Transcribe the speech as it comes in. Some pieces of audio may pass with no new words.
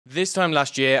This time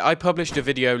last year, I published a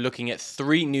video looking at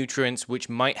 3 nutrients which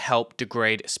might help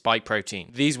degrade spike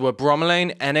protein. These were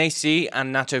bromelain, NAC,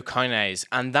 and nattokinase,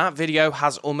 and that video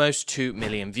has almost 2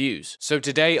 million views. So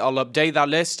today I'll update that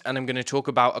list and I'm going to talk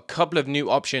about a couple of new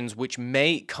options which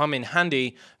may come in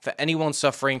handy for anyone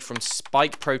suffering from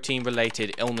spike protein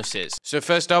related illnesses. So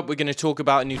first up, we're going to talk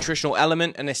about a nutritional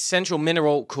element, an essential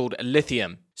mineral called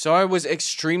lithium. So I was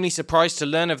extremely surprised to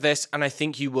learn of this, and I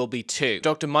think you will be too.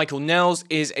 Dr. Michael Nels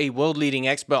is a world-leading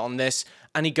expert on this,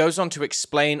 and he goes on to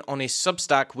explain on his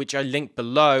Substack, which I link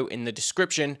below in the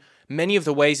description, many of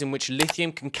the ways in which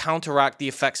lithium can counteract the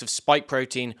effects of spike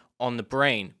protein on the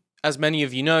brain. As many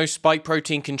of you know, spike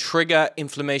protein can trigger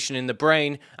inflammation in the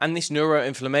brain, and this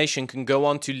neuroinflammation can go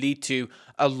on to lead to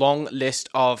a long list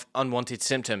of unwanted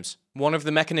symptoms. One of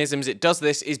the mechanisms it does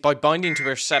this is by binding to a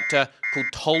receptor called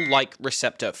toll-like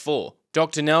receptor 4.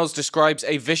 Dr. Nels describes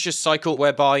a vicious cycle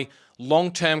whereby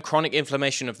long-term chronic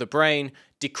inflammation of the brain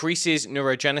decreases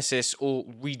neurogenesis or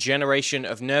regeneration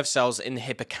of nerve cells in the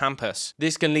hippocampus.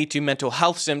 This can lead to mental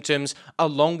health symptoms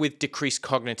along with decreased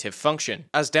cognitive function.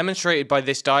 As demonstrated by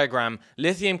this diagram,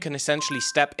 lithium can essentially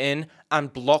step in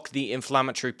and block the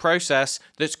inflammatory process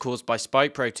that's caused by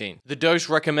spike protein. The dose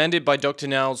recommended by Dr.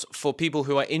 Nels for people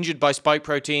who are injured by spike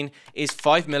protein is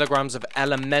 5 milligrams of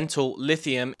elemental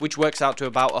lithium, which works out to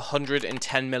about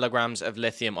 110 milligrams of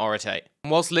lithium orotate.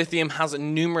 Whilst lithium has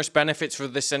numerous benefits for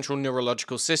the central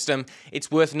neurological system, it's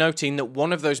worth noting that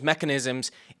one of those mechanisms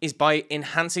is by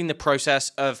enhancing the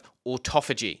process of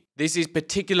autophagy. This is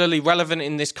particularly relevant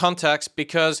in this context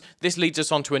because this leads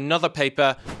us on to another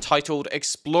paper titled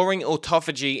Exploring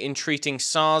Autophagy in Treating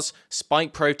SARS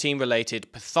Spike Protein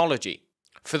Related Pathology.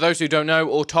 For those who don't know,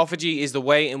 autophagy is the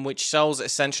way in which cells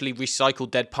essentially recycle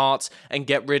dead parts and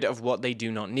get rid of what they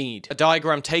do not need. A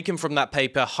diagram taken from that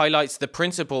paper highlights the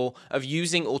principle of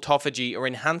using autophagy or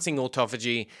enhancing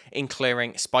autophagy in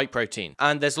clearing spike protein.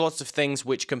 And there's lots of things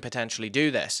which can potentially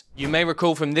do this. You may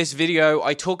recall from this video,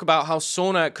 I talk about how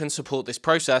sauna can support this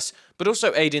process, but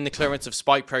also aid in the clearance of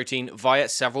spike protein via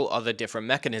several other different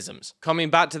mechanisms. Coming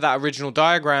back to that original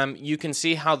diagram, you can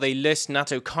see how they list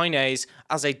nattokinase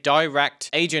as a direct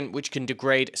agent which can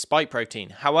degrade spike protein.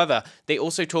 However, they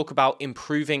also talk about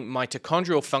improving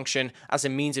mitochondrial function as a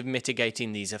means of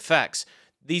mitigating these effects.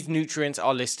 These nutrients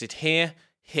are listed here,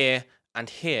 here, and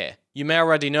here. You may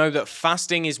already know that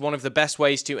fasting is one of the best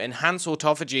ways to enhance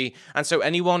autophagy, and so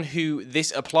anyone who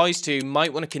this applies to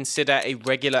might want to consider a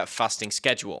regular fasting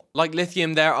schedule. Like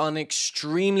lithium, there are an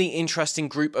extremely interesting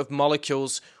group of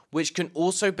molecules which can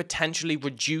also potentially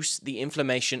reduce the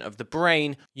inflammation of the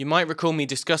brain. You might recall me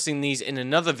discussing these in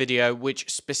another video, which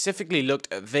specifically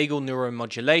looked at vagal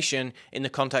neuromodulation in the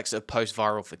context of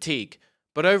post-viral fatigue.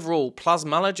 But overall,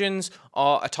 plasmalogens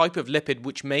are a type of lipid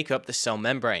which make up the cell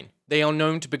membrane. They are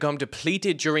known to become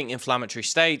depleted during inflammatory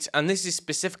states, and this has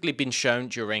specifically been shown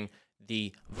during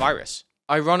the virus.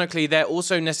 Ironically, they're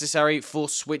also necessary for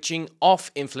switching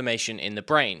off inflammation in the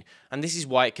brain, and this is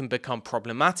why it can become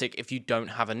problematic if you don't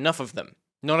have enough of them.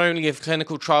 Not only have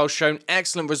clinical trials shown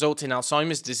excellent results in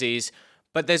Alzheimer's disease,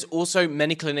 but there's also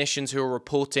many clinicians who are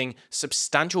reporting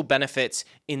substantial benefits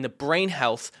in the brain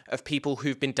health of people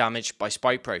who've been damaged by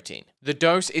spike protein. The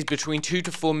dose is between 2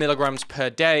 to 4 milligrams per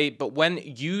day, but when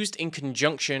used in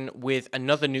conjunction with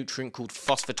another nutrient called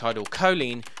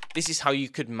phosphatidylcholine, this is how you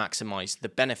could maximize the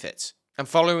benefits. And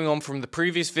following on from the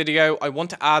previous video, I want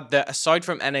to add that aside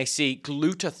from NAC,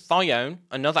 glutathione,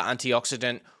 another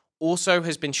antioxidant, also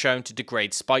has been shown to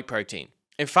degrade spike protein.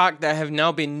 In fact, there have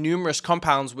now been numerous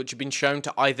compounds which have been shown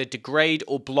to either degrade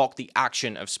or block the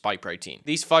action of spike protein.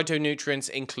 These phytonutrients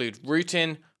include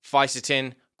rutin,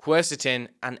 fisetin, quercetin,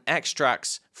 and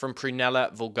extracts from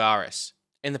Prunella vulgaris.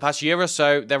 In the past year or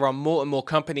so, there are more and more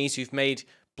companies who've made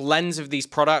blends of these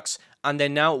products, and they're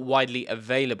now widely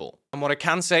available. And what I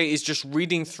can say is, just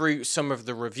reading through some of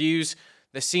the reviews,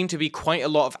 there seem to be quite a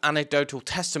lot of anecdotal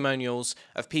testimonials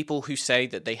of people who say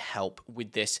that they help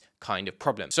with this kind of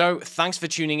problem. So thanks for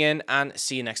tuning in, and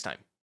see you next time.